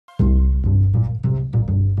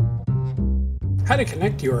how to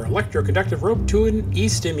connect your electro-conductive rope to an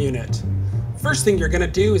e-stim unit. First thing you're going to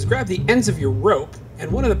do is grab the ends of your rope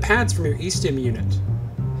and one of the pads from your e-stim unit.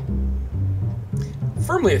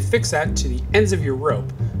 Firmly affix that to the ends of your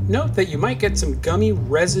rope. Note that you might get some gummy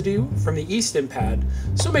residue from the e-stim pad,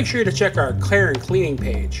 so make sure to check our care and cleaning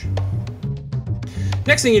page.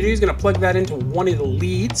 Next thing you do is going to plug that into one of the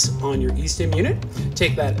leads on your e-stim unit.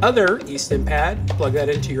 Take that other e-stim pad, plug that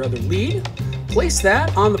into your other lead, place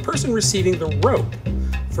that on the person receiving the rope.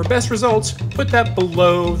 For best results, put that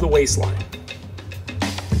below the waistline.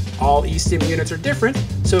 All e-stim units are different,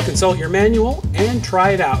 so consult your manual and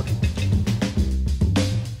try it out.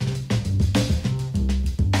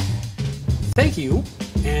 Thank you,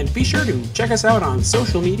 and be sure to check us out on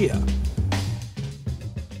social media.